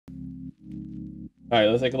Alright,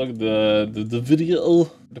 let's take a look at the video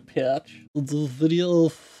for the patch. The video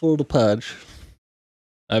for the patch.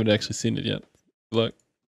 I haven't actually seen it yet. Look.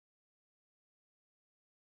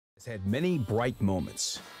 It's had many bright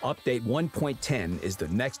moments. Update 1.10 is the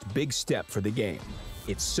next big step for the game.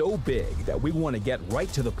 It's so big that we want to get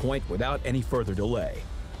right to the point without any further delay.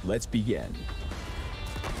 Let's begin.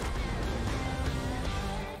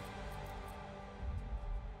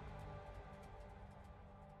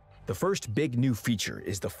 The first big new feature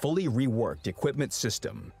is the fully reworked equipment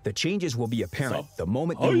system. The changes will be apparent the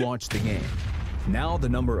moment you launch the game. Now the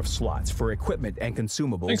number of slots for equipment and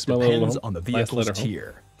consumables depends on the vehicle's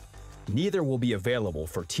tier. Neither will be available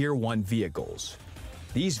for Tier 1 vehicles.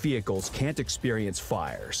 These vehicles can't experience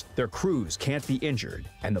fires, their crews can't be injured,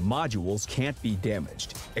 and the modules can't be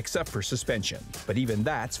damaged, except for suspension, but even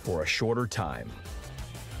that's for a shorter time.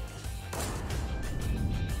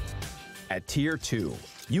 At Tier 2,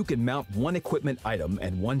 you can mount one equipment item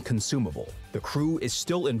and one consumable. The crew is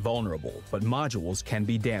still invulnerable, but modules can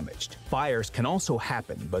be damaged. Fires can also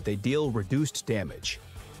happen, but they deal reduced damage.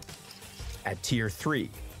 At Tier 3,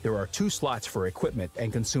 there are 2 slots for equipment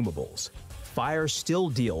and consumables. Fires still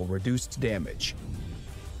deal reduced damage.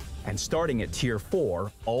 And starting at Tier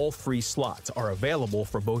 4, all 3 slots are available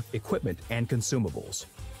for both equipment and consumables.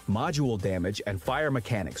 Module damage and fire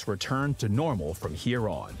mechanics return to normal from here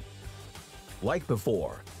on. Like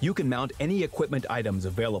before, you can mount any equipment items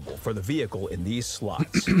available for the vehicle in these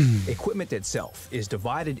slots. Equipment itself is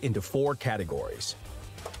divided into 4 categories: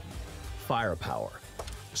 firepower,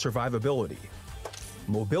 survivability,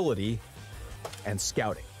 mobility, and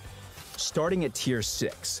scouting. Starting at Tier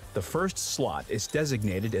 6, the first slot is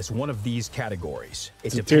designated as one of these categories.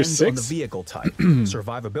 It depends on the vehicle type: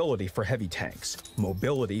 survivability for heavy tanks,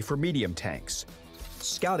 mobility for medium tanks,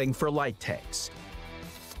 scouting for light tanks,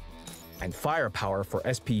 and firepower for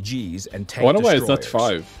SPGs and tank destroyers. I wonder why it's not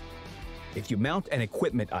 5. If you mount an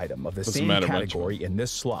equipment item of the same category in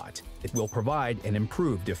this slot, it will provide an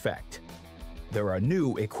improved effect. There are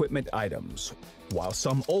new equipment items, while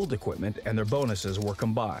some old equipment and their bonuses were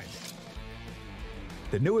combined.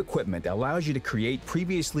 The new equipment allows you to create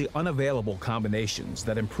previously unavailable combinations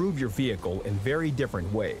that improve your vehicle in very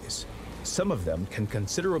different ways. Some of them can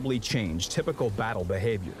considerably change typical battle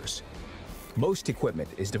behaviors. Most equipment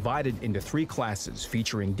is divided into 3 classes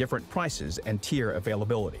featuring different prices and tier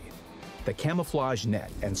availability. The camouflage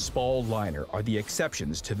net and spall liner are the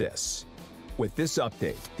exceptions to this. With this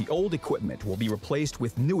update, the old equipment will be replaced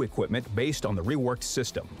with new equipment based on the reworked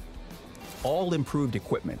system. All improved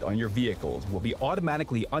equipment on your vehicles will be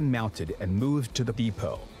automatically unmounted and moved to the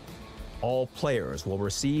depot. All players will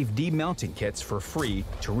receive demounting kits for free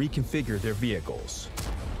to reconfigure their vehicles.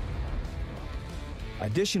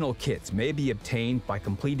 Additional kits may be obtained by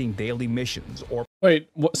completing daily missions or... Wait,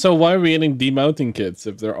 so why are we getting demounting kits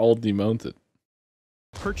if they're all demounted?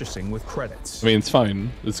 Purchasing with credits. I mean, it's fine.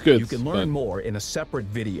 It's good. You can learn more in a separate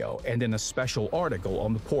video and in a special article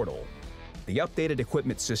on the portal. The updated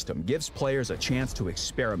equipment system gives players a chance to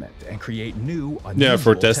experiment and create new, unusual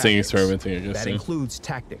for testing, tactics. experimenting, I guess. That includes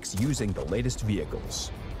tactics using the latest vehicles.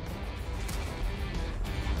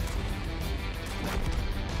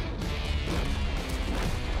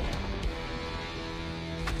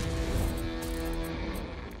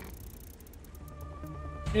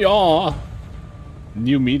 Yeah.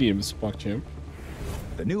 New mediums, PogChamp.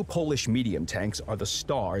 The new Polish medium tanks are the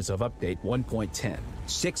stars of Update 1.10.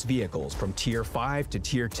 6 vehicles from Tier 5 to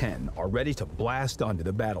Tier 10 are ready to blast onto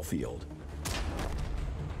the battlefield.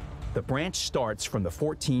 The branch starts from the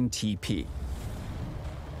 14 TP.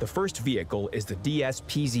 The first vehicle is the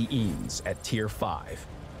DS-PZEs at Tier 5.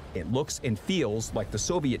 It looks and feels like the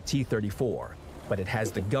Soviet T-34, but it has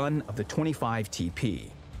the gun of the 25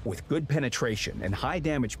 TP. With good penetration and high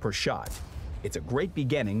damage per shot, it's a great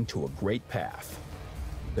beginning to a great path.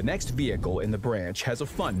 The next vehicle in the branch has a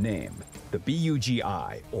fun name, the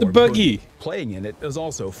BUGI, or the Buggy. Playing in it is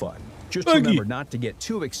also fun. Just remember not to get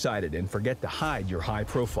too excited and forget to hide your high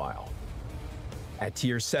profile. At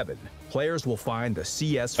Tier 7, players will find the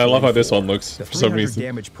CS-44. I love how this one looks The for some 300 reason.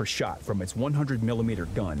 damage per shot from its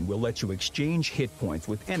 100mm gun will let you exchange hit points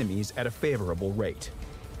with enemies at a favorable rate.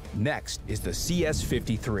 Next is the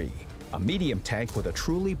CS-53, a medium tank with a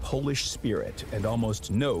truly Polish spirit and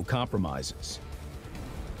almost no compromises.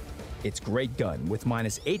 Its great gun with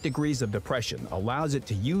 -8 degrees of depression allows it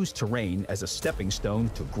to use terrain as a stepping stone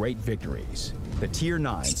to great victories. The Tier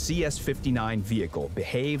 9 CS-59 vehicle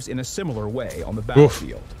behaves in a similar way on the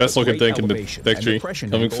battlefield. Best looking tank in the deck tree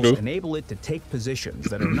coming through. Enable it to take positions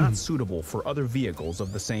that are not suitable for other vehicles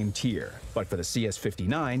of the same tier, but for the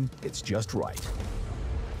CS-59, it's just right.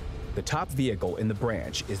 The top vehicle in the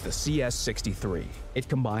branch is the CS63. It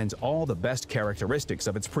combines all the best characteristics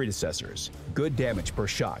of its predecessors: good damage per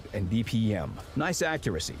shot and BPM, nice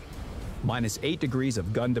accuracy, -8 degrees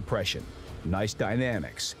of gun depression, nice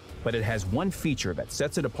dynamics, but it has one feature that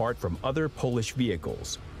sets it apart from other Polish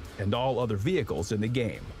vehicles and all other vehicles in the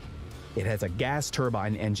game. It has a gas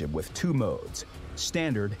turbine engine with 2 modes,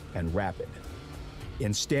 standard and rapid.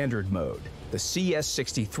 In standard mode, the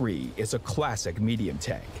CS63 is a classic medium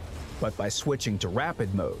tank, but by switching to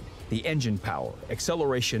rapid mode, the engine power,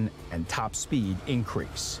 acceleration, and top speed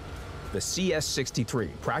increase. The CS63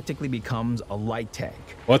 practically becomes a light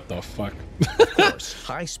tank. What the fuck? Of course,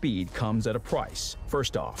 high speed comes at a price.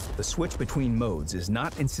 First off, the switch between modes is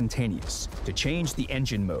not instantaneous. To change the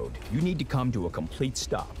engine mode, you need to come to a complete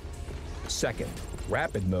stop. Second,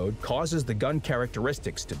 rapid mode causes the gun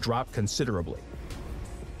characteristics to drop considerably.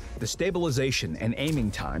 The stabilization and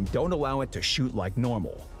aiming time don't allow it to shoot like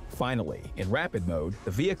normal. Finally, in rapid mode,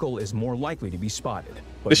 the vehicle is more likely to be spotted.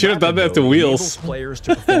 But they should have done that to wheels. Enables players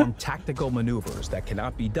to perform tactical maneuvers that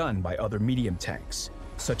cannot be done by other medium tanks,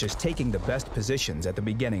 such as taking the best positions at the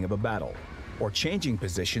beginning of a battle, or changing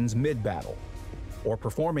positions mid-battle, or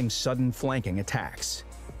performing sudden flanking attacks,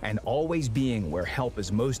 and always being where help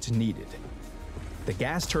is most needed. The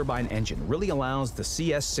gas turbine engine really allows the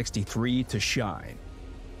CS63 to shine.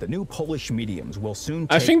 The new Polish mediums will soon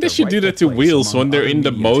take I think they should do that to wheels when they're in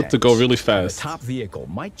the mode to go really fast. The top vehicle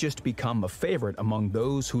might just become a favorite among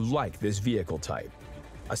those who like this vehicle type.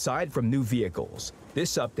 Aside from new vehicles,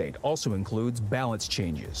 this update also includes balance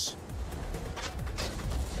changes.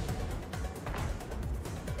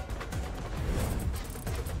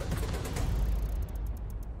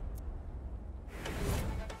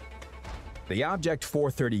 The Object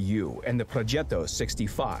 430U and the Progetto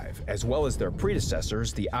 65, as well as their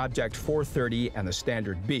predecessors, the Object 430 and the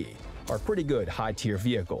Standard B, are pretty good high-tier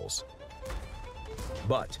vehicles.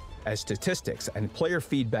 But, as statistics and player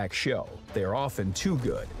feedback show, they are often too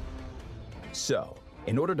good. So,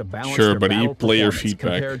 in order to balance their battle performance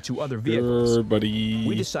compared to other vehicles,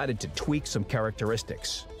 we decided to tweak some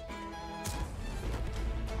characteristics.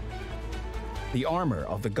 The armor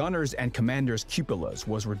of the gunners and commanders' cupolas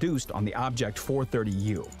was reduced on the Object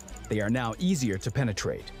 430U. They are now easier to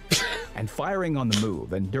penetrate. And firing on the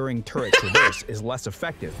move and during turret traverse is less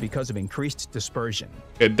effective because of increased dispersion.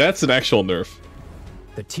 Yeah, that's an actual nerf.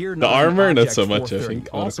 The Tier 9 the armor, Object not so much, I think.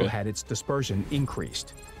 also had its dispersion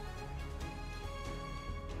increased.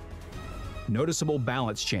 Noticeable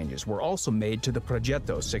balance changes were also made to the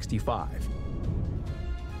Progetto 65.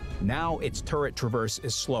 Now its turret traverse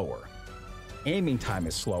is slower. Aiming time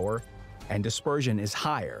is slower, and dispersion is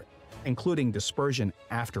higher, including dispersion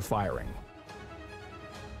after firing.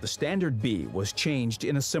 The Standard B was changed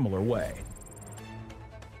in a similar way.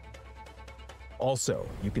 Also,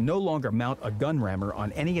 you can no longer mount a gun rammer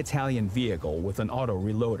on any Italian vehicle with an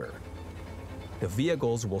auto-reloader. The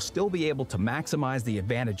vehicles will still be able to maximize the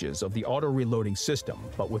advantages of the auto-reloading system,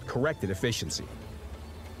 but with corrected efficiency.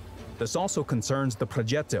 This also concerns the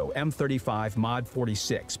Progetto M35 Mod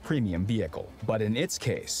 46 premium vehicle, but in its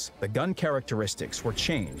case, the gun characteristics were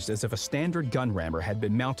changed as if a standard gun rammer had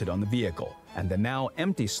been mounted on the vehicle, and the now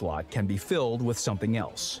empty slot can be filled with something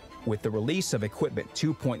else. With the release of Equipment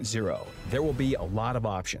 2.0, there will be a lot of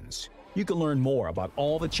options. You can learn more about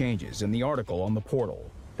all the changes in the article on the portal.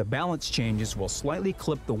 The balance changes will slightly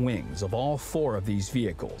clip the wings of all 4 of these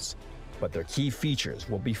vehicles, but their key features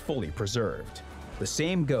will be fully preserved. The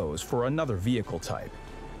same goes for another vehicle type.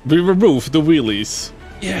 We remove the wheelies.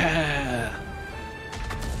 Yeah!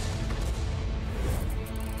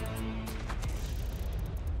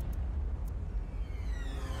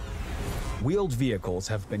 Wheeled vehicles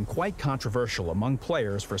have been quite controversial among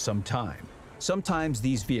players for some time. Sometimes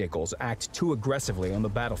these vehicles act too aggressively on the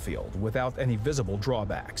battlefield without any visible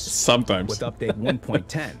drawbacks. Sometimes. With Update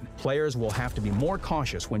 1.10, players will have to be more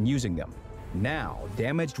cautious when using them. Now,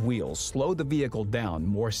 damaged wheels slow the vehicle down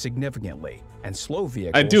more significantly, and slow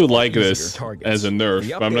vehicles I do like are this targets. as a nerf,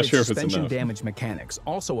 The but I'm not updated sure if it's suspension enough. damage mechanics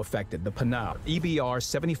also affected the Panhard EBR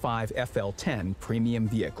 75 FL10 premium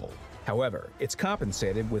vehicle. However, it's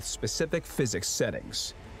compensated with specific physics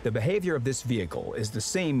settings. The behavior of this vehicle is the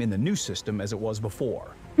same in the new system as it was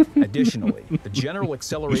before. Additionally, the general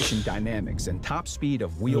acceleration dynamics and top speed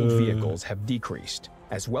of wheeled vehicles have decreased,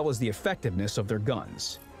 as well as the effectiveness of their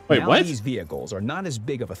guns. Wait, now what? These vehicles are not as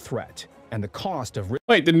big of a threat, and the cost of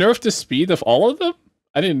Wait, they nerfed the speed of all of them?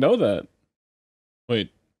 I didn't know that.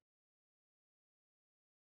 Wait.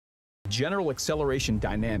 general acceleration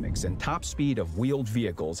dynamics and top speed of wheeled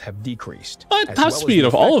vehicles have decreased. What? as Top well as speed the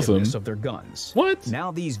of all of them? effectiveness of their guns. What?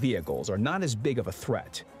 Now these vehicles are not as big of a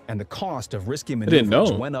threat, and the cost of risky didn't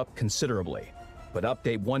maneuvers know. went up considerably. But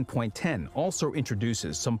update 1.10 also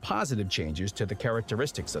introduces some positive changes to the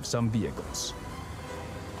characteristics of some vehicles.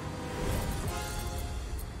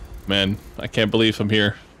 Man, I can't believe I'm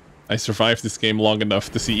here. I survived this game long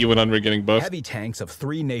enough to see E100 getting buffed. Heavy tanks of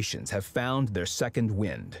 3 nations have found their second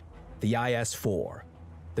wind. The IS-4,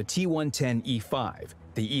 the T-110E5,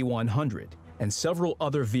 the E100, and several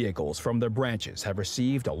other vehicles from their branches have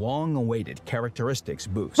received a long-awaited characteristics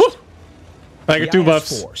boost. Woo! Tiger The 2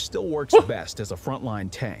 buffs. IS-4 still works best as a frontline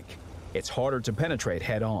tank. It's harder to penetrate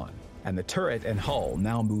head-on, and the turret and hull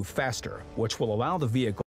now move faster, which will allow the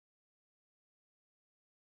vehicle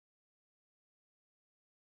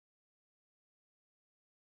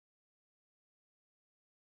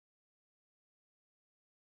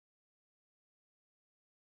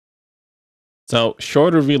So,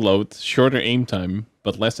 shorter reload, shorter aim time,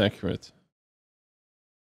 but less accurate.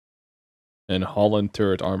 And hull and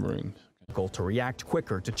turret armoring. to react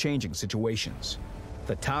quicker to changing situations.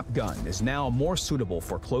 The Top Gun is now more suitable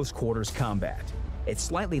for close quarters combat. It's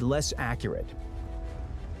slightly less accurate,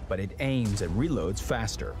 but it aims and reloads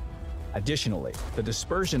faster. Additionally, the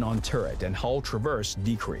dispersion on turret and hull traverse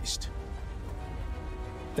decreased.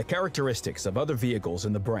 The characteristics of other vehicles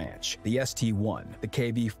in the branch, the ST-1, the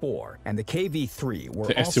KV-4, and the KV-3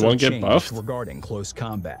 were also changed regarding close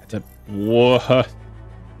combat. What?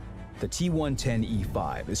 The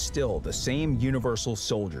T-110E5 is still the same universal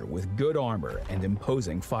soldier with good armor and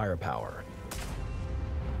imposing firepower.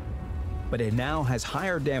 But it now has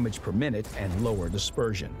higher damage per minute and lower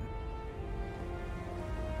dispersion.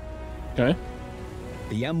 Okay.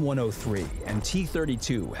 The M103 and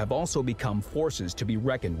T-32 have also become forces to be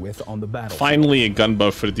reckoned with on the battlefield. Finally a gun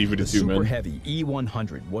buff for the The D-32, super man. heavy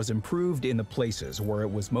E100 was improved in the places where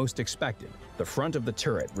it was most expected. The front of the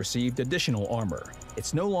turret received additional armor.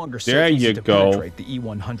 It's no longer so easy to penetrate the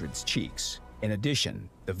E100's cheeks. In addition,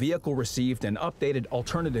 the vehicle received an updated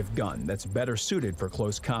alternative gun that's better suited for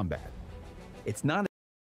close combat. It's not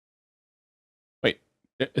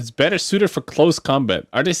It's better suited for close combat.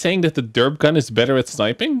 Are they saying that the derp gun is better at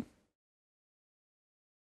sniping?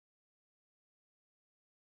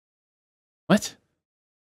 What?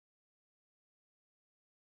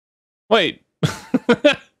 Wait.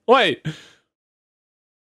 Wait.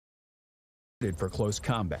 suited for close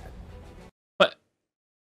combat. What?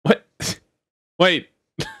 What? Wait.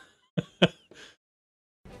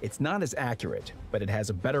 It's not as accurate, but it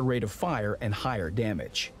has a better rate of fire and higher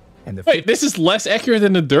damage. And the Wait, this is less accurate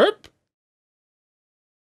than the derp?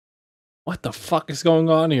 What the fuck is going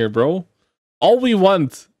on here, bro? All we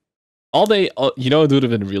want, you know, it would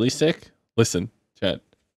have been really sick. Listen, chat.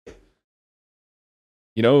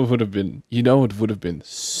 You know, it would have been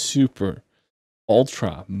super,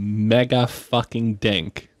 ultra, mega fucking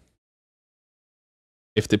dank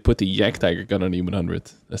if they put the Yak Tiger gun on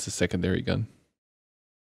E100. That's the secondary gun.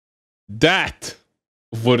 That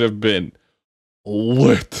would have been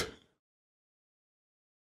lit.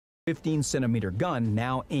 15-centimeter gun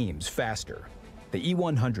now aims faster. The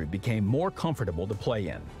E100 became more comfortable to play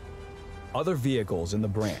in. Other vehicles in the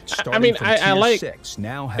branch, starting from Tier 6,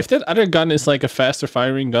 now have... If that other gun is like a faster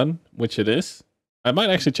firing gun, which it is, I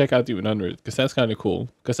might actually check out the E100, because that's kind of cool,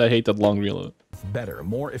 because I hate that long reload. Better,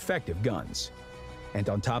 more effective guns. And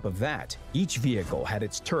on top of that, each vehicle had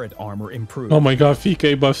its turret armor improved. Oh my god,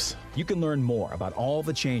 VK buffs. You can learn more about all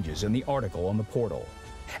the changes in the article on the portal.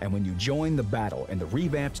 And when you join the battle in the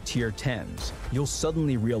revamped Tier 10s, you'll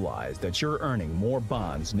suddenly realize that you're earning more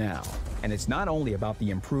bonds now. And it's not only about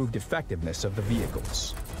the improved effectiveness of the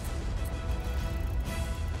vehicles.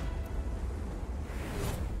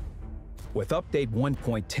 With update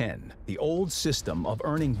 1.10, the old system of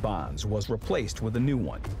earning bonds was replaced with a new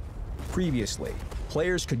one. Previously,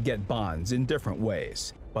 players could get bonds in different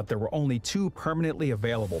ways, but there were only 2 permanently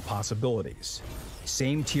available possibilities.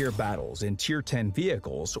 Same tier battles in Tier 10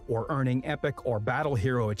 vehicles, or earning epic or battle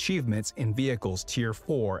hero achievements in vehicles Tier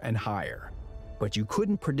 4 and higher. But you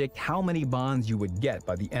couldn't predict how many bonds you would get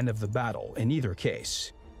by the end of the battle in either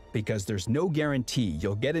case, because there's no guarantee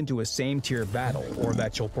you'll get into a same tier battle or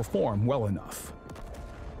that you'll perform well enough.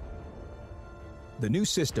 The new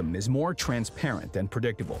system is more transparent and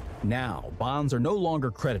predictable. Now, bonds are no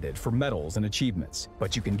longer credited for medals and achievements,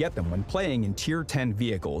 but you can get them when playing in Tier 10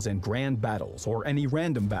 vehicles and grand battles or any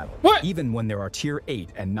random battle, even when there are Tier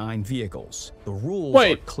 8 and 9 vehicles. The rules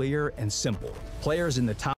are clear and simple. Players in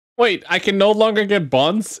the top... Wait, I can no longer get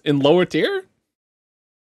bonds in lower tier?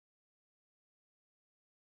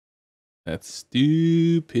 That's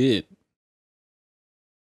stupid.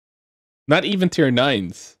 Not even Tier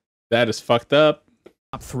 9s. That is fucked up.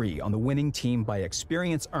 Top 3 on the winning team by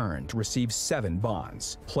experience earned receive 7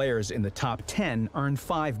 bonds. Players in the top 10 earn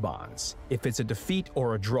 5 bonds. If it's a defeat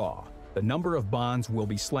or a draw, the number of bonds will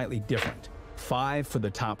be slightly different. 5 for the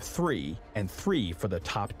top 3 and 3 for the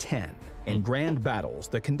top 10. In grand battles,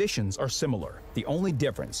 the conditions are similar. The only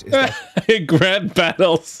difference is that grand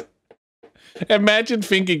battles. Imagine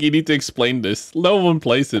thinking you need to explain this. No one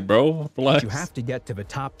plays it, bro. Relax. you have to get to the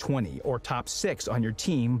top 20 or top 6 on your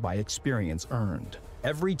team by experience earned.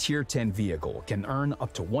 Every Tier 10 vehicle can earn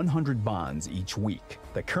up to 100 bonds each week.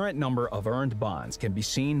 The current number of earned bonds can be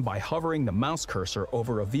seen by hovering the mouse cursor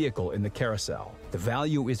over a vehicle in the carousel. The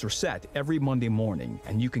value is reset every Monday morning,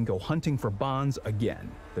 and you can go hunting for bonds again.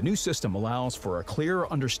 The new system allows for a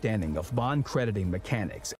clearer understanding of bond crediting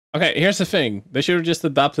mechanics. Okay, here's the thing. They should have just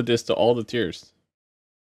adapted this to all the tiers.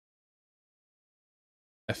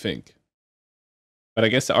 I think. But I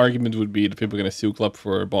guess the argument would be that people are going to sue club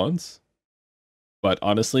for bonds. But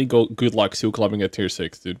honestly, good luck seal clubbing at tier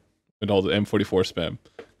 6, dude. With all the M44 spam.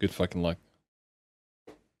 Good fucking luck.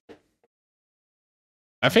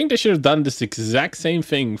 I think they should have done this exact same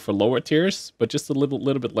thing for lower tiers, but just a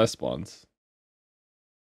little bit less bonds.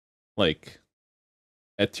 Like,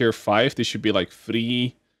 at tier 5, they should be like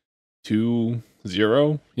 3, 2,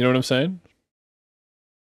 0. You know what I'm saying?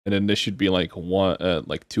 And then they should be like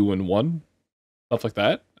 2 and 1. Stuff like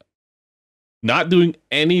that. Not doing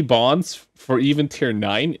any bonds for even tier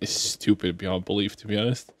 9 is stupid beyond belief, to be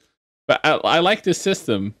honest. But I like this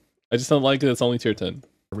system. I just don't like that it's only tier 10.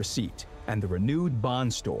 Receipt, and the renewed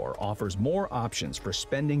bond store offers more options for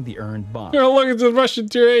spending the earned bonds. Oh, look at the Russian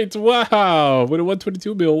tier 8. Wow. With a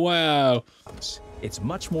 122 mil. Wow. It's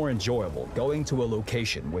much more enjoyable going to a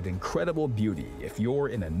location with incredible beauty if you're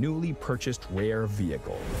in a newly purchased rare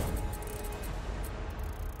vehicle.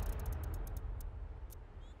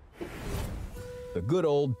 The good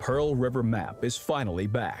old Pearl River map is finally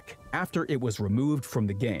back. After it was removed from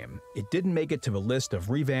the game, it didn't make it to the list of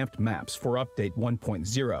revamped maps for Update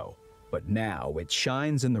 1.0, but now it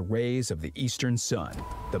shines in the rays of the eastern sun.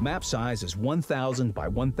 The map size is 1,000 by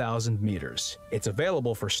 1,000 meters. It's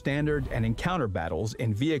available for standard and encounter battles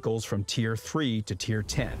in vehicles from Tier 3 to Tier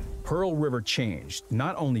 10. Pearl River changed,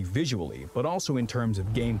 not only visually, but also in terms of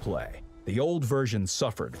gameplay. The old version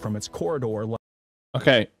suffered from its corridor.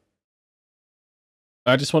 Okay.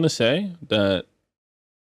 I just want to say that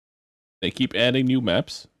they keep adding new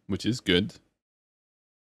maps, which is good.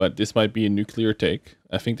 But this might be a nuclear take.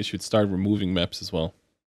 I think they should start removing maps as well.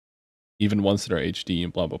 Even ones that are HD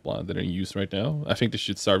and blah, blah, blah that are in use right now. I think they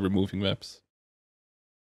should start removing maps.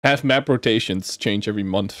 Have map rotations change every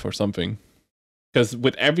month or something. Because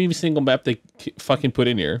with every single map they fucking put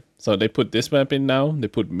in here. So they put this map in now. They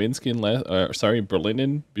put Minsk in Berlin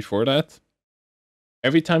in before that.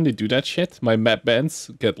 Every time they do that shit, my map bans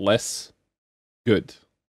get less good.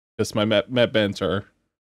 Because my map bans are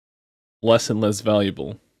less and less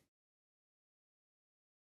valuable.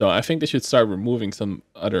 So I think they should start removing some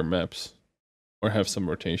other maps. Or have some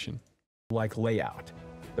rotation. Like layout.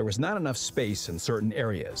 There was not enough space in certain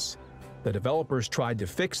areas. The developers tried to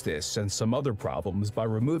fix this and some other problems by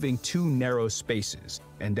removing 2 narrow spaces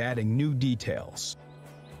and adding new details.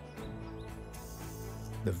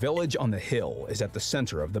 The village on the hill is at the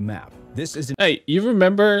center of the map. This is Hey, you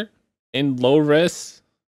remember in low res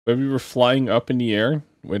where we were flying up in the air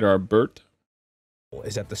with our bird?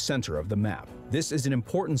 Is at the center of the map. This is an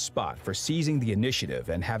important spot for seizing the initiative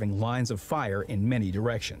and having lines of fire in many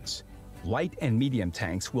directions. Light and medium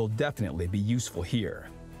tanks will definitely be useful here.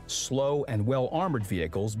 Slow and well-armored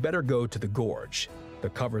vehicles better go to the gorge. The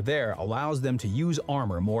cover there allows them to use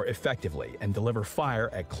armor more effectively and deliver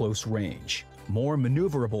fire at close range. More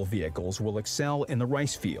maneuverable vehicles will excel in the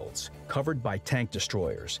rice fields, covered by tank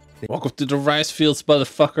destroyers. Welcome to the rice fields,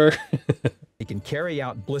 motherfucker. They can carry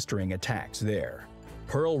out blistering attacks there.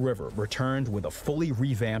 Pearl River returned with a fully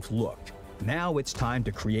revamped look. Now it's time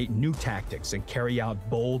to create new tactics and carry out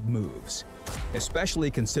bold moves,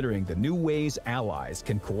 especially considering the new ways allies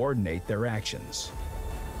can coordinate their actions.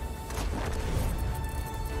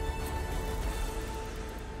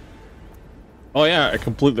 Oh yeah, I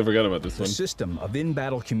completely forgot about this The one. system of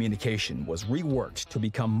in-battle communication was reworked to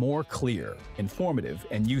become more clear, informative,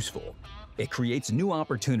 and useful. It creates new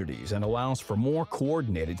opportunities and allows for more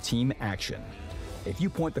coordinated team action. If you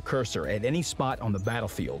point the cursor at any spot on the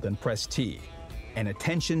battlefield and press T, an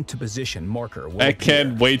attention to position marker will appear. I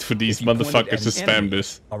can't wait for these motherfuckers to spam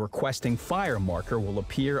this. A requesting fire marker will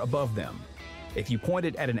appear above them. If you point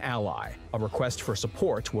it at an ally, a request for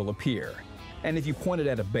support will appear. And if you point it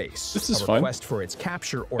at a base, this is a request for its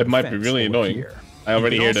capture or it might be really annoying. Appear. I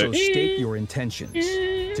already hear that. that. Also state your intentions.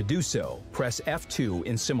 To do so, press F2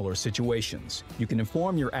 in similar situations. You can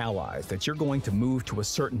inform your allies that you're going to move to a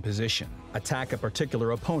certain position, attack a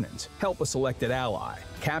particular opponent, help a selected ally,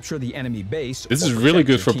 capture the enemy base. This is really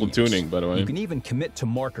good for platooning, by the way. You can even commit to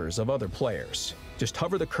markers of other players. Just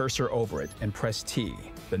hover the cursor over it and press T.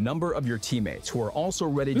 The number of your teammates who are also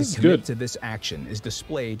ready to commit to this action is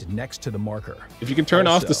displayed next to the marker. If you can turn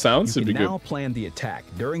off the sounds, it'd be good. You can now plan the attack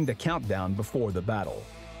during the countdown before the battle.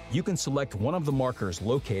 You can select one of the markers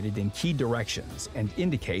located in key directions and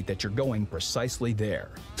indicate that you're going precisely there.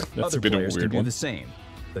 That's Other players can do the same.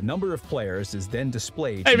 The number of players is then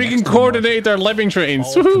displayed. Hey, we can coordinate our living trains.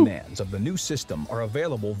 All commands of the new system are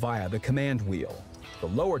available via the command wheel. The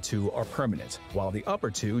lower two are permanent, while the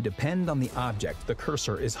upper two depend on the object the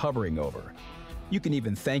cursor is hovering over. You can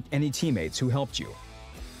even thank any teammates who helped you.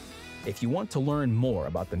 If you want to learn more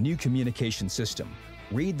about the new communication system,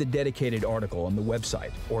 read the dedicated article on the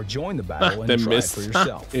website or join the battle and try it for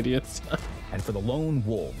yourself. Idiots. And for the lone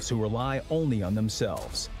wolves who rely only on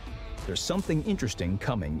themselves, there's something interesting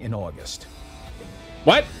coming in August.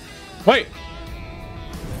 What? Wait.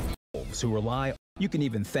 Wolves who rely, you can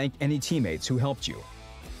even thank any teammates who helped you.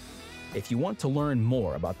 If you want to learn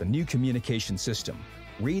more about the new communication system,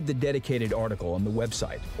 read the dedicated article on the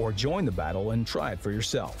website or join the battle and try it for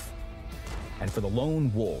yourself. And for the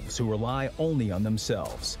lone wolves who rely only on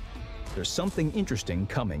themselves, there's something interesting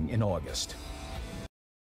coming in August.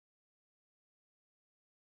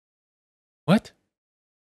 What?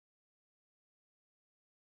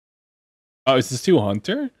 Oh, is this still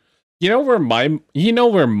Hunter? You know where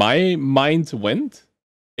my mind went?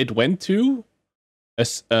 It went to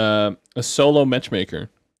a solo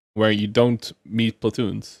matchmaker where you don't meet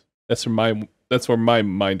platoons. That's where my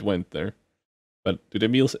mind went there. But do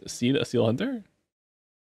they see a Steel Hunter?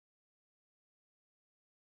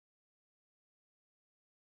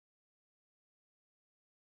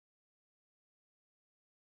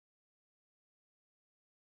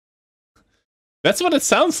 That's what it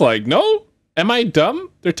sounds like, no? Am I dumb?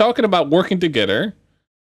 They're talking about working together.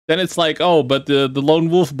 Then it's like, oh, but the Lone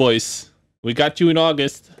Wolf boys, we got you in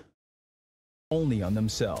August. Only on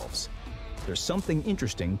themselves. There's something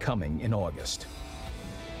interesting coming in August.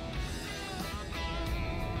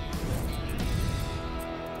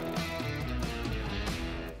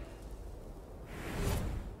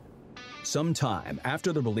 Sometime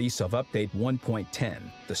after the release of Update 1.10,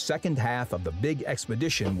 the second half of the big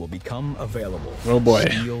expedition will become available. Oh boy.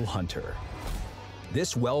 Steel Hunter.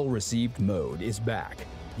 This well-received mode is back.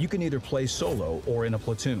 You can either play solo or in a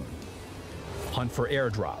platoon. Hunt for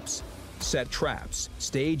airdrops, set traps,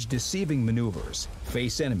 stage deceiving maneuvers,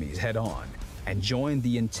 face enemies head-on, and join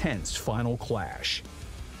the intense final clash.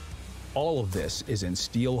 All of this is in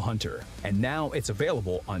Steel Hunter, and now it's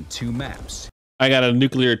available on 2 maps. I got a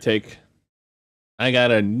nuclear take. I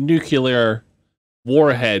got a nuclear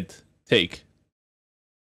warhead take.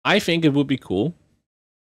 I think it would be cool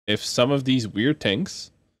if some of these weird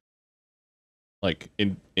tanks, like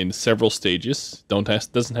in several stages,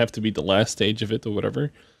 doesn't have to be the last stage of it or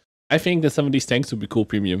whatever. I think that some of these tanks would be cool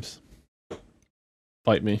premiums.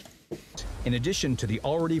 Fight me. In addition to the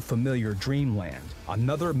already familiar Dreamland,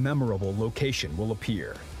 another memorable location will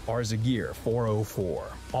appear. Arzagir 404.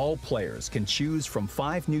 All players can choose from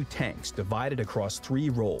 5 new tanks divided across 3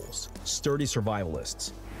 roles. Sturdy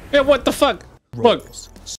survivalists. Yeah, what the fuck? Roles.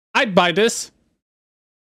 Look, I'd buy this.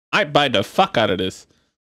 I'd buy the fuck out of this.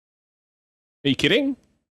 Are you kidding?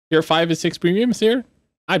 Here 5 and 6 premiums here?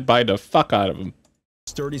 I'd buy the fuck out of them.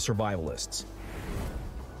 Sturdy survivalists.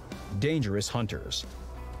 Dangerous hunters.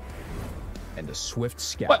 And a swift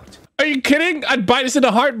scout. What? Are you kidding? I'd buy this in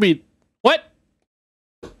a heartbeat. What?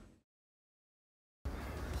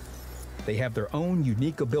 They have their own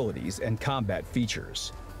unique abilities and combat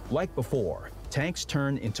features. Like before, tanks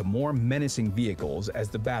turn into more menacing vehicles as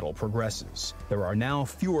the battle progresses. There are now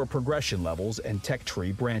fewer progression levels and tech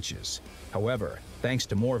tree branches. However, thanks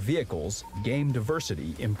to more vehicles, game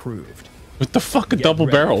diversity improved. What the fuck, a double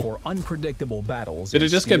barrel? For unpredictable battles. Did it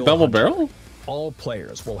just get double barrel? All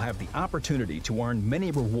players will have the opportunity to earn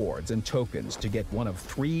many rewards and tokens to get one of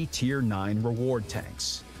 3 Tier 9 reward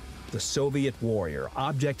tanks. The Soviet Warrior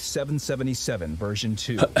Object 777 version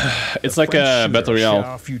 2. It's like a Battle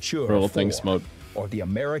Royale for all things mode. Or the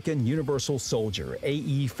American Universal Soldier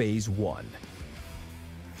AE Phase 1.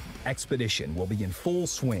 Expedition will be in full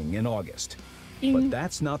swing in August. But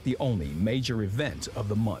that's not the only major event of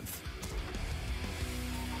the month.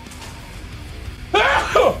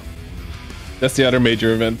 That's the other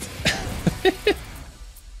major event.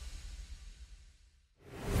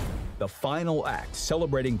 The final act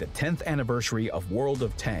celebrating the 10th anniversary of World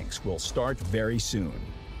of Tanks will start very soon.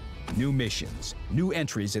 New missions, new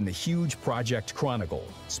entries in the huge Project Chronicle,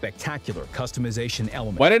 spectacular customization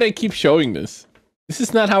elements. Why do they keep showing this? This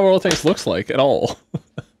is not how World Tanks looks like at all.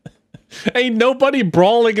 Ain't nobody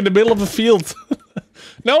brawling in the middle of a field.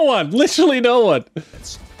 No one, literally no one.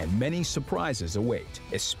 And many surprises await,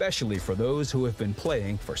 especially for those who have been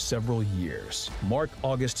playing for several years. Mark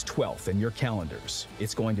August 12th in your calendars.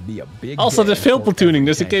 It's going to be a big Also, day the field for platooning, every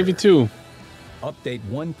there's a tanker. KV2. Update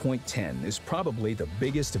 1.10 is probably the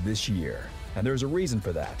biggest of this year. And there's a reason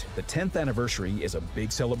for that. The 10th anniversary is a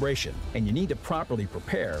big celebration, and you need to properly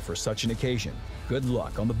prepare for such an occasion. Good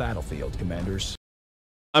luck on the battlefield, commanders.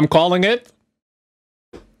 I'm calling it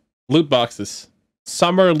loot boxes.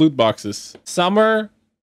 Summer loot boxes. Summer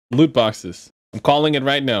loot boxes. I'm calling it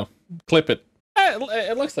right now. Clip it.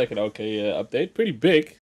 It looks like an okay update. Pretty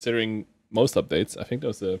big, considering most updates. I think that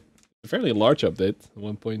was a fairly large update.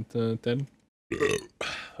 1.10.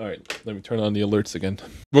 All right, let me turn on the alerts again.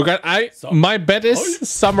 We're gonna. My bet is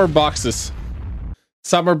summer boxes.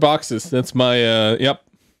 Summer boxes. That's my. Yep.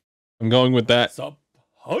 I'm going with that.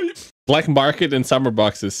 Black market and summer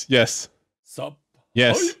boxes. Yes.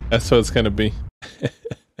 Yes. That's what it's gonna be.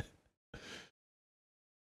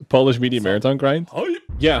 Polish media marathon grind.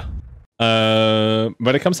 Yeah.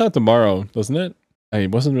 But it comes out tomorrow, doesn't it? I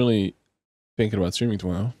wasn't really thinking about streaming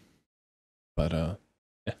tomorrow, but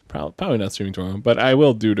yeah, probably not streaming tomorrow. But I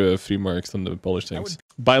will do the free marks on the Polish things.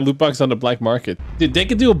 Buy loot box on the black market. Dude, they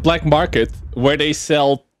could do a black market where they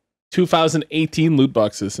sell 2018 loot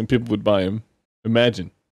boxes and people would buy them.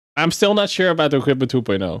 Imagine. I'm still not sure about the equipment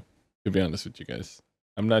 2.0. To be honest with you guys,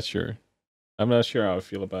 I'm not sure. I'm not sure how I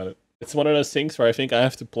feel about it. It's one of those things where I think I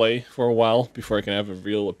have to play for a while before I can have a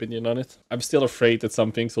real opinion on it. I'm still afraid that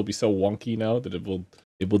some things will be so wonky now that it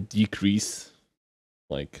will decrease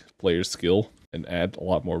like player skill and add a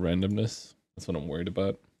lot more randomness. That's what I'm worried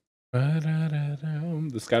about.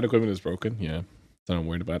 The scout equipment is broken. Yeah, that's what I'm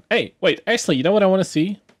worried about. Hey, wait, actually, you know what I want to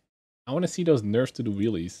see? I want to see those nerfs to the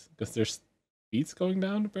wheelies because their speed's going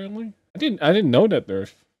down apparently. I didn't know that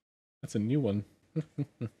nerf. That's a new one.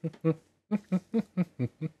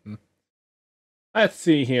 Let's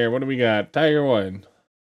see here. What do we got? Tiger 1.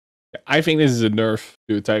 I think this is a nerf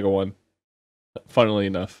to Tiger 1. Funnily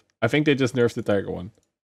enough. I think they just nerfed the Tiger 1.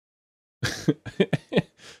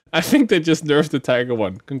 I think they just nerfed the Tiger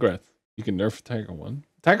 1. Congrats. You can nerf Tiger 1.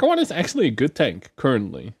 Tiger 1 is actually a good tank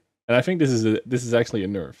currently. And I think this is actually a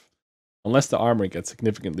nerf. Unless the armor gets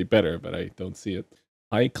significantly better, but I don't see it.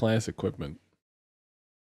 High class equipment.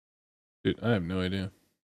 Dude, I have no idea.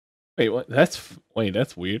 Wait, what? That's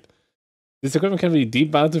weird. This equipment can be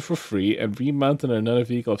demounted for free and remounted on another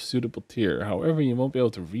vehicle of suitable tier. However, you won't be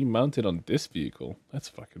able to remount it on this vehicle. That's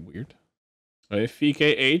fucking weird. Right,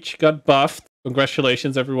 VKH got buffed.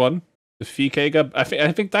 Congratulations, everyone. The VK got...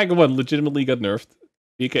 I think Tiger 1 legitimately got nerfed.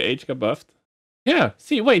 VKH got buffed. Yeah,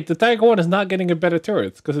 see, wait, the Tiger 1 is not getting a better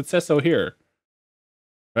turret because it says so here.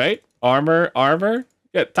 Right? Armor.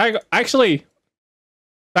 Yeah, Actually,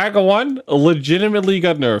 Tiger 1 legitimately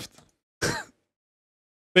got nerfed.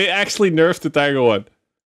 They actually nerfed the Tiger 1,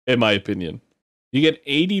 in my opinion. You get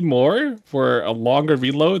 80 more for a longer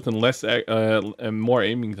reload and less and more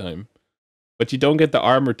aiming time, but you don't get the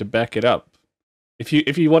armor to back it up. If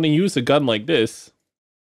you want to use a gun like this,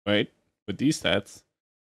 right, with these stats,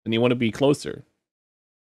 then you want to be closer,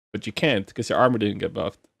 but you can't because your armor didn't get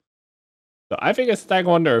buffed. So I think it's Tiger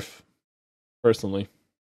 1 nerf, personally.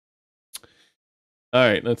 All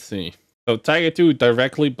right, let's see. So Tiger 2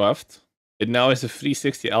 directly buffed. It now has a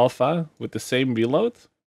 360 alpha with the same reload.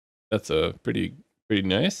 That's a pretty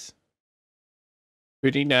nice.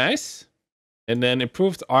 Pretty nice. And then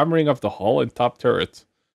improved armoring of the hull and top turret.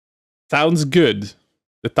 Sounds good.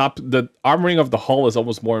 The armoring of the hull is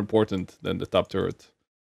almost more important than the top turret.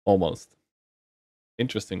 Almost.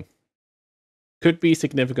 Interesting. Could be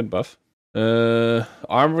significant buff.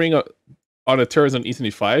 Armoring on the turrets on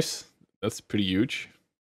E75s. That's pretty huge.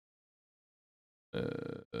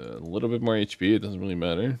 A little bit more HP, it doesn't really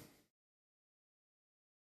matter.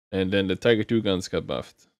 And then the Tiger 2 guns got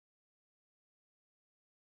buffed.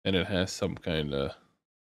 And it has some kind of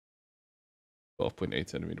 12.8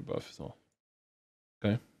 centimeter buff as well.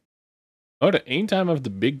 Okay. Oh, the aim time of the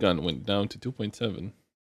big gun went down to 2.7.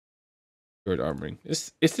 Third armoring.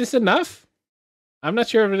 Is this enough? I'm not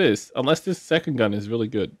sure if it is, unless this second gun is really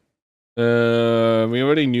good. We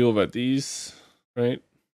already knew about these, right?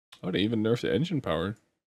 Oh, they even nerfed the engine power.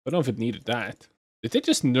 I don't know if it needed that. Did they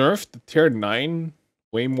just nerf the tier 9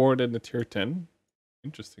 way more than the tier 10?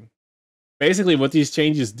 Interesting. Basically, what these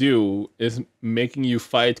changes do is making you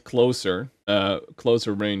fight closer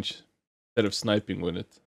range instead of sniping with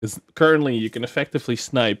it. Because currently, you can effectively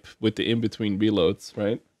snipe with the in-between reloads,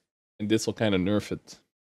 right? and this will kind of nerf it.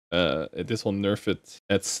 This will nerf it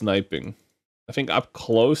at sniping. I think up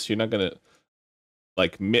close, you're not gonna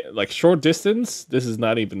like short distance. This is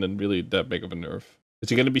not even really that big of a nerf. But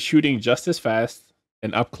you're gonna be shooting just as fast,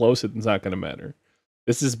 and up close, it's not gonna matter.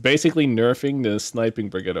 This is basically nerfing the sniping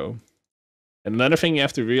Brigado. And another thing you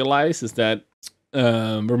have to realize is that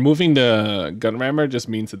removing the gun rammer just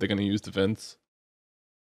means that they're gonna use the vents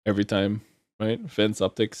every time, right? Vents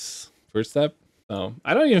optics first step. So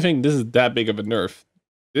I don't even think this is that big of a nerf.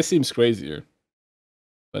 This seems crazier,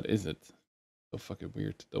 but is it? So fucking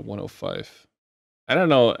weird. The 105. I don't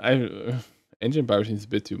know. Engine power seems a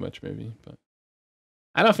bit too much, maybe, but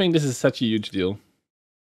I don't think this is such a huge deal.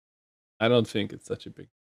 I don't think it's such a big.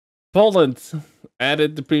 Poland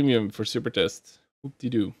added the premium for super test.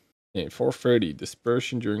 Whoop-de-doo. Okay, 430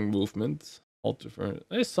 dispersion during movement.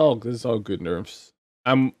 This is all good nerfs.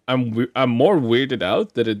 I'm more weirded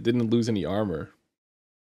out that it didn't lose any armor.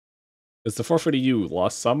 Because the 430U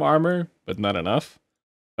lost some armor, but not enough.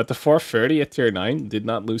 But the 430 at tier 9 did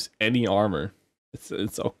not lose any armor. It's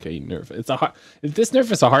okay nerf. It's a hard. This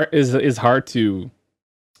nerf is hard to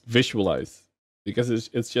visualize because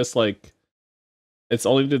it's just like it's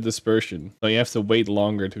only the dispersion. So you have to wait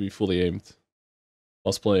longer to be fully aimed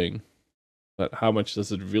whilst playing. But how much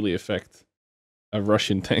does it really affect a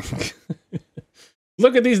Russian tank?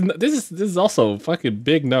 Look at these. This is also fucking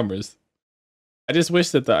big numbers. I just wish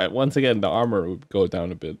that once again the armor would go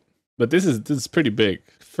down a bit. But this is pretty big.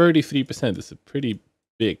 33% is a pretty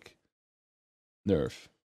big nerf.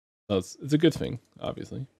 So it's a good thing,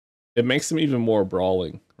 obviously. It makes them even more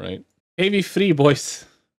brawling, right? KV3, boys.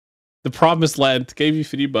 The promised land.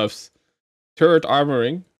 KV3 buffs. Turret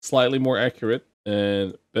armoring, slightly more accurate,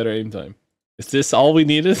 and better aim time. Is this all we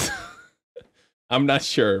needed? I'm not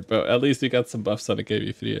sure, but at least we got some buffs on the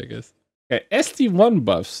KV3, I guess. Okay, ST1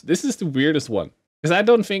 buffs. This is the weirdest one. Because I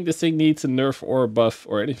don't think this thing needs a nerf or a buff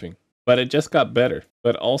or anything. But it just got better.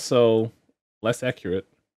 But also less accurate.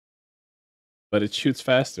 But it shoots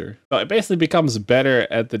faster. So it basically becomes better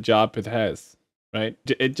at the job it has. Right?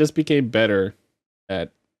 It just became better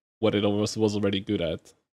at what it was already good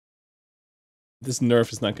at. This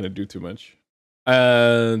nerf is not going to do too much.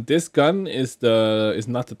 This gun is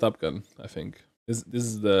not the top gun, I think. This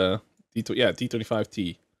is the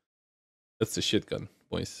T25T. That's the shit gun,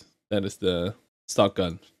 boys. That is the stock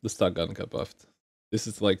gun. The stock gun got buffed. This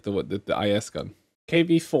is like the IS gun.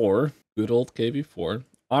 KV4, good old KV4.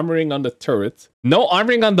 Armoring on the turret. No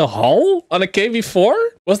armoring on the hull? On a KV4?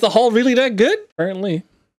 Was the hull really that good? Apparently.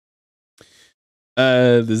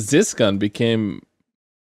 The Zis gun became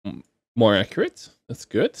more accurate. That's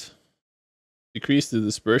good. Decreased the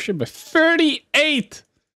dispersion by 38!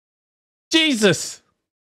 Jesus!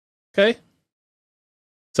 Okay.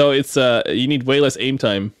 So it's you need way less aim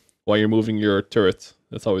time while you're moving your turret.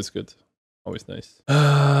 That's always good. Always nice.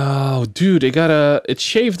 Oh, dude, it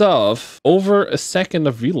shaved off over a second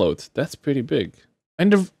of reload. That's pretty big.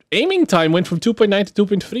 And the aiming time went from 2.9 to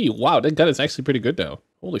 2.3. Wow, that gun is actually pretty good now.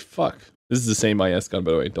 Holy fuck. This is the same IS gun,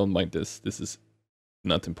 by the way. Don't mind this. This is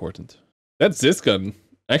not important. That's this gun.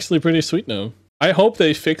 Actually pretty sweet now. I hope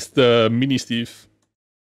they fixed the Mini Steve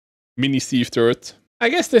turret. I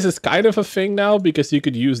guess this is kind of a thing now because you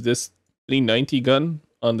could use this 390 gun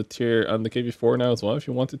on the KV4 now as well if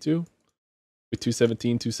you wanted to. With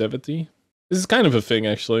 217, 270. This is kind of a thing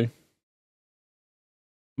actually.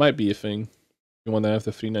 Might be a thing. You want to have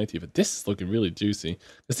the 390, but this is looking really juicy.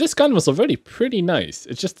 Because this gun was already pretty nice.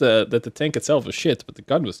 It's just that the tank itself was shit, but the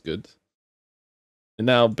gun was good. And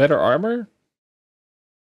now better armor.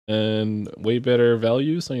 And way better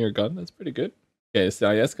values on your gun. That's pretty good. Okay, it's the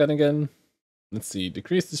IS gun again. Let's see.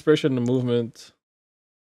 Decreased dispersion and movement.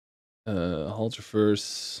 Halt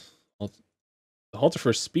reverse. The halt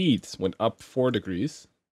reverse speed went up 4 degrees.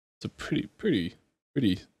 It's a pretty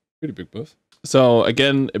big buff. So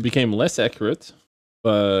again, it became less accurate,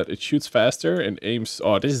 but it shoots faster and aims.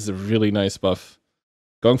 Oh, this is a really nice buff.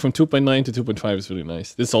 Going from 2.9 to 2.5 is really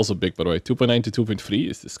nice. This is also big, by the way. 2.9 to 2.3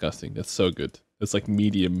 is disgusting. That's so good. That's like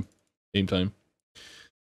medium aim time.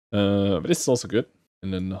 But this is also good.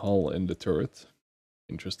 And then the hull and the turret.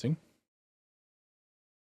 Interesting.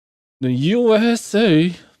 The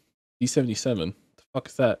USA D77. The fuck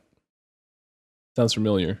is that? Sounds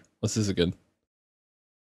familiar. What's this again?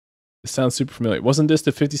 It sounds super familiar. Wasn't this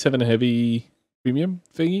the 57 heavy premium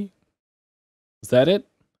thingy? Is that it?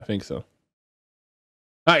 I think so.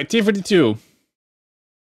 Alright, T42.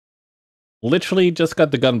 Literally just got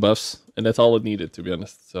the gun buffs, and that's all it needed, to be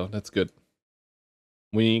honest. So that's good.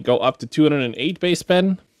 We go up to 208 base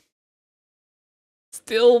pen.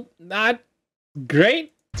 Still not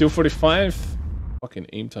great. 245. Fucking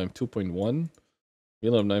aim time 2.1.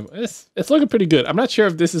 Reload knife. It's looking pretty good. I'm not sure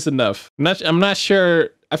if this is enough. I'm not sure.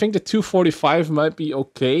 I think the 245 might be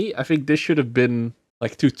okay. I think this should have been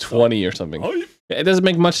like 220 or something. Yeah, it doesn't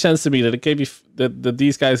make much sense to me that it can be that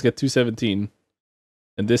these guys get 217,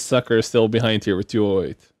 and this sucker is still behind here with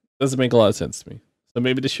 208. Doesn't make a lot of sense to me. So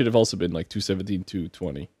maybe this should have also been like 217,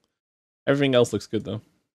 220. Everything else looks good though.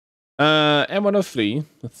 M103.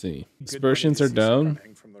 Let's see. Dispersions are down.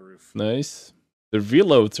 Nice. The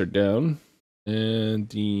reloads are down. And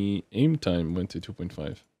the aim time went to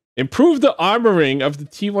 2.5. Improve the armoring of the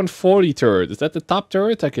T140 turret. Is that the top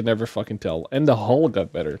turret? I can never fucking tell. And the hull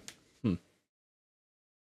got better.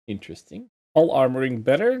 Interesting. Hull armoring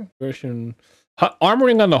better.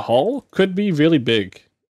 Armoring on the hull could be really big.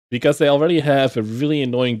 Because they already have a really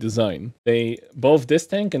annoying design. Both this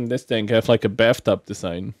tank and this tank have like a bathtub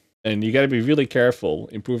design. And you gotta be really careful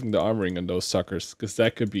improving the armoring on those suckers. Because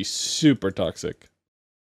that could be super toxic.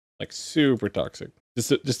 Like super toxic.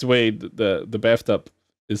 Just the way the bathtub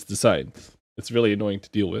is designed. It's really annoying to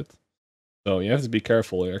deal with. So you have to be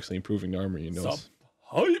careful in actually improving the armor you know.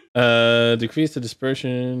 Decrease the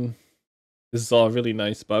dispersion. This is all really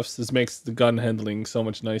nice buffs. This makes the gun handling so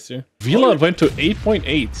much nicer. Reload went to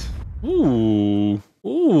 8.8. Ooh.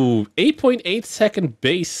 8.8 second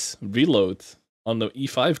base reload on the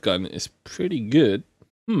E5 gun is pretty good.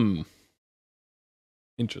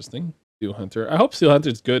 Interesting. Steel Hunter. I hope Steel Hunter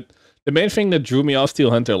is good. The main thing that drew me off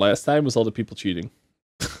Steel Hunter last time was all the people cheating.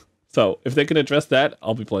 So if they can address that,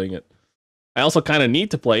 I'll be playing it. I also kind of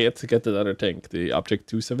need to play it to get the other tank, the Object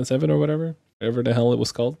 277 or whatever the hell it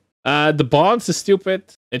was called. The bonds is stupid.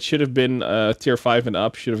 It should have been tier 5 and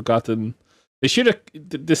up. Should have gotten. They should have.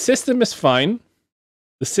 The system is fine.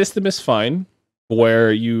 The system is fine,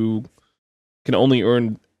 where you can only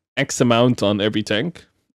earn X amount on every tank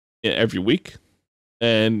every week.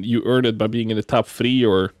 And you earn it by being in the top 3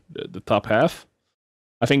 or the top half.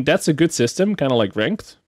 I think that's a good system, kind of like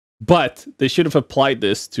ranked. But they should have applied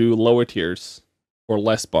this to lower tiers or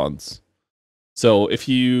less bonds. So if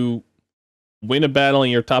you win a battle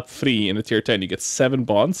in your top 3 in a tier 10, you get 7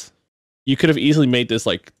 bonds. You could have easily made this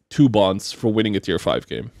like 2 bonds for winning a tier 5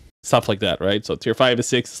 game. Stuff like that, right? So tier 5 and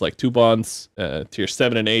 6 is like 2 bonds. Tier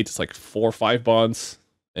 7 and 8 is like 4 or 5 bonds.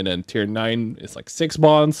 And then tier 9 is like 6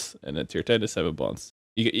 bonds. And then tier 10 is 7 bonds.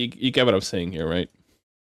 You get what I'm saying here, right?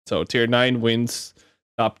 So tier 9 wins.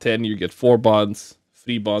 Top 10, you get 4 bonds.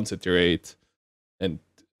 3 bonds at tier 8. And,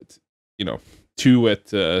 2 at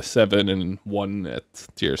 7 and 1 at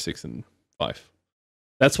tier 6 and 5.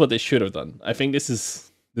 That's what they should have done. I think this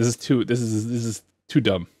is too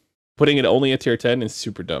dumb. Putting it only at tier 10 is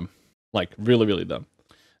super dumb. Like, really, really dumb.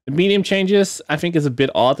 The medium changes, I think it's a bit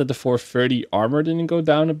odd that the 430 armor didn't go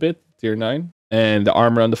down a bit, tier 9. And the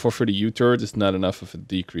armor on the 430 U-turret is not enough of a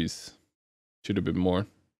decrease. Should have been more.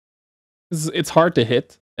 It's hard to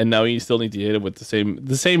hit, and now you still need to hit it with the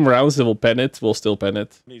same rounds that will pen it, will still pen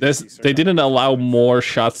it. They didn't allow more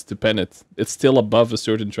shots to pen it. It's still above a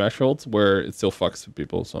certain threshold where it still fucks with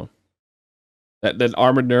people, so. That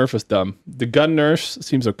armored nerf was dumb. The gun nerf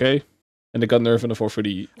seems okay. And the gun nerf on the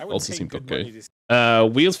 430 also seemed okay.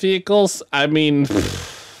 Wheeled vehicles, I mean,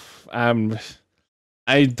 I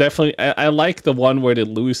like the one where they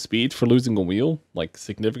lose speed for losing a wheel, like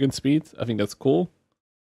significant speed. I think that's cool.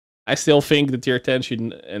 I still think the tier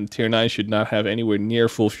 10 and tier 9 should not have anywhere near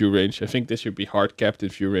full view range. I think this should be hard capped in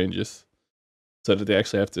view ranges so that they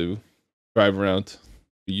actually have to drive around to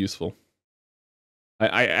be useful.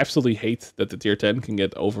 I absolutely hate that the tier 10 can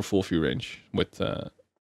get over full view range with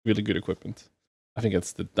really good equipment. I think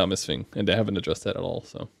that's the dumbest thing, and they haven't addressed that at all.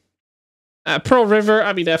 So, Pearl River,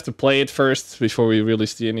 I mean, they have to play it first before we really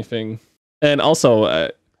see anything. And also, I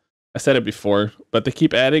said it before, but they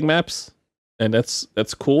keep adding maps, and that's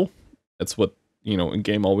cool. That's what, a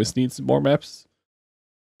game always needs, more maps.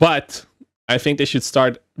 But I think they should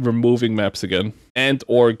start removing maps again, and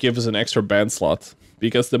or give us an extra ban slot.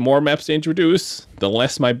 Because the more maps they introduce, the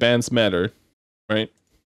less my bans matter, right?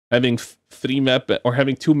 Having 2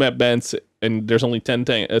 map bans and there's only 10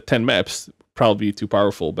 maps probably too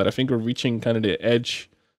powerful. But I think we're reaching kind of the edge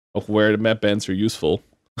of where the map bans are useful.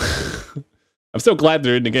 I'm still glad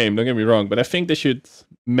they're in the game, don't get me wrong. But I think they should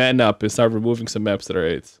man up and start removing some maps that are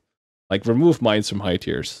 8. Like, remove mines from high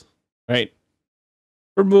tiers, right?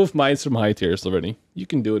 Remove mines from high tiers already. You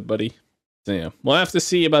can do it, buddy. So yeah, we'll have to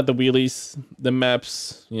see about the wheelies, the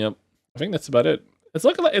maps. Yep, I think that's about it. It's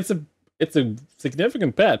looking like it's a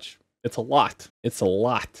significant patch. It's a lot. It's a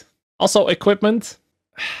lot. Also, equipment.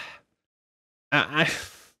 I'm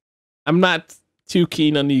not too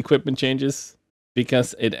keen on the equipment changes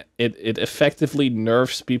because it effectively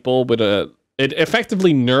nerfs people with it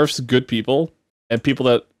effectively nerfs good people and people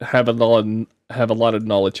that have a lot of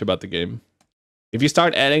knowledge about the game. If you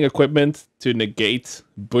start adding equipment to negate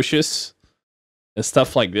bushes and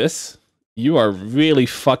stuff like this, you are really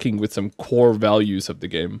fucking with some core values of the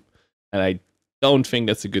game. And I don't think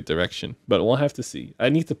that's a good direction, but we'll have to see.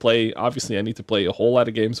 Obviously I need to play a whole lot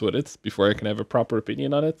of games with it before I can have a proper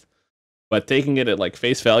opinion on it. But taking it at like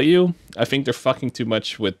face value, I think they're fucking too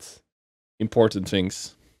much with important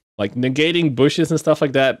things. Like negating bushes and stuff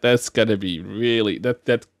like that, that's gonna be really,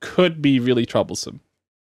 that could be really troublesome.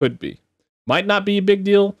 Could be. Might not be a big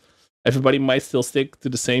deal. Everybody might still stick to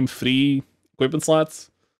the same 3 equipment slots.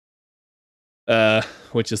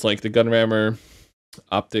 Which is like the gun rammer,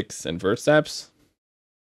 optics, and vert stabs.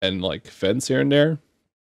 And like fence here and there.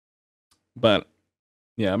 But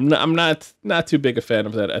yeah, I'm not too big a fan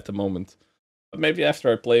of that at the moment. But maybe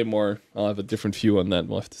after I play more, I'll have a different view on that.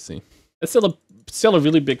 We'll have to see. It's still a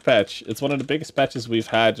really big patch. It's one of the biggest patches we've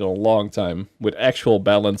had in a long time, with actual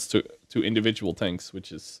balance to individual tanks,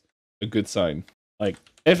 which is a good sign. Like,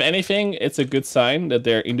 if anything, it's a good sign that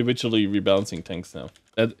they're individually rebalancing tanks now.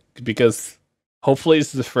 Because hopefully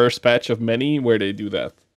it's the first patch of many where they do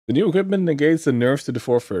that. The new equipment negates the nerfs to the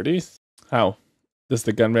 430s. How? Does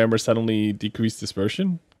the gun rammer suddenly decrease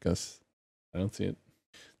dispersion? Because I don't see it.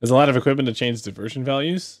 There's a lot of equipment that changes dispersion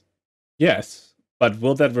values. Yes, but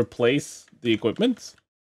will that replace the equipment?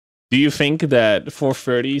 Do you think that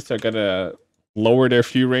 430s are gonna lower their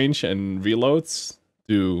fuel range and reloads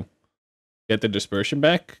to get the dispersion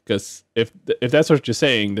back? Because if that's what you're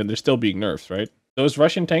saying, then they're still being nerfed, right? Those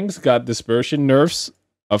Russian tanks got dispersion nerfs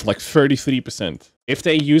of like 33%. If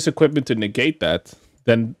they use equipment to negate that,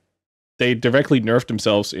 then they directly nerf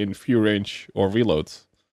themselves in fuel range or reloads.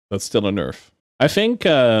 That's still a nerf. I think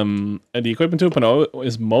the equipment 2.0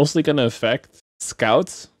 is mostly going to affect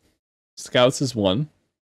scouts. Scouts is one.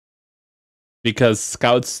 Because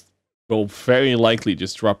scouts will very likely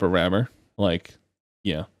just drop a rammer. Like,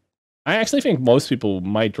 yeah. I actually think most people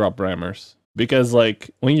might drop rammers. Because, like,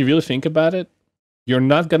 when you really think about it, you're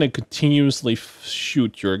not going to continuously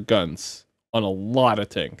shoot your guns on a lot of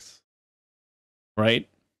tanks. Right?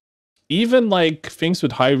 Even, like, things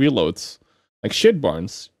with high reloads. Like shit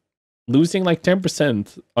barns. Losing like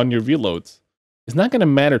 10% on your reloads is not going to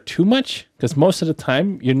matter too much, because most of the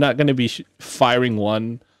time you're not going to be firing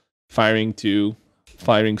 1, firing 2,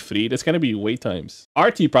 firing 3. That's going to be wait times.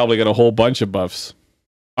 RT probably got a whole bunch of buffs.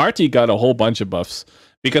 RT got a whole bunch of buffs,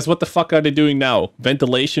 because what the fuck are they doing now?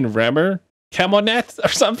 Ventilation rammer? Camo net or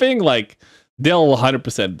something? Like, they'll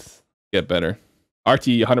 100% get better. RT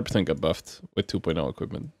 100% got buffed with 2.0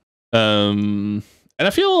 equipment. And I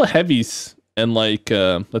feel heavies and like,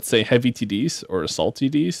 let's say heavy TDs or assault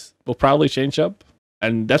TDs will probably change up.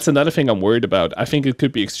 And that's another thing I'm worried about. I think it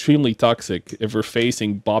could be extremely toxic if we're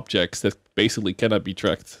facing bobjects that basically cannot be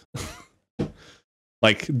tracked.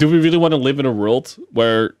 Like, do we really want to live in a world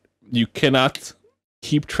where you cannot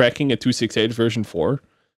keep tracking a 268 version 4?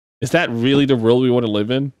 Is that really the world we want to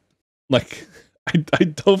live in? Like, I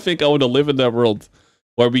don't think I want to live in that world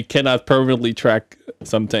where we cannot permanently track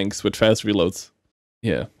some tanks with fast reloads.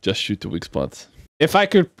 Yeah, just shoot the weak spots. If I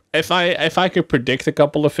could predict a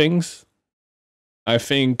couple of things, I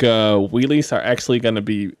think wheelies are actually going to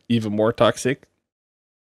be even more toxic.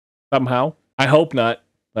 Somehow, I hope not.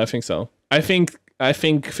 I think so. I think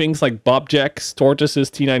things like bobjacks, tortoises,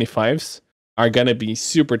 T95s are going to be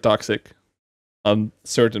super toxic on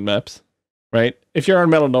certain maps, right? If you're on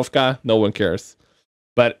Melanovka, no one cares.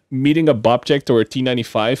 But meeting a bobject or a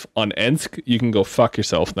T95 on Ensk, you can go fuck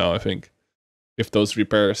yourself now, I think. If those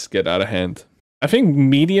repairs get out of hand. I think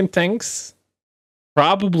medium tanks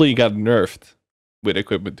probably got nerfed with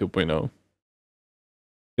equipment 2.0.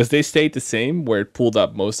 Because they stayed the same where it pulled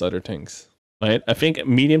up most other tanks. Right? I think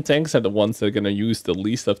medium tanks are the ones that are going to use the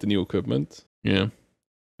least of the new equipment. Yeah.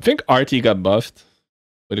 I think RT got buffed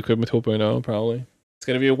with equipment 2.0 probably. It's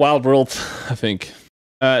going to be a wild world, I think.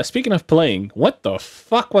 Speaking of playing, what the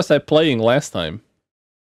fuck was I playing last time?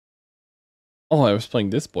 Oh, I was playing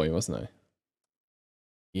this boy, wasn't I?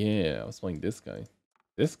 Yeah, I was playing this guy.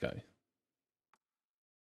 This guy.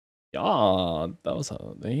 Yeah, that was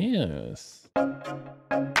yes.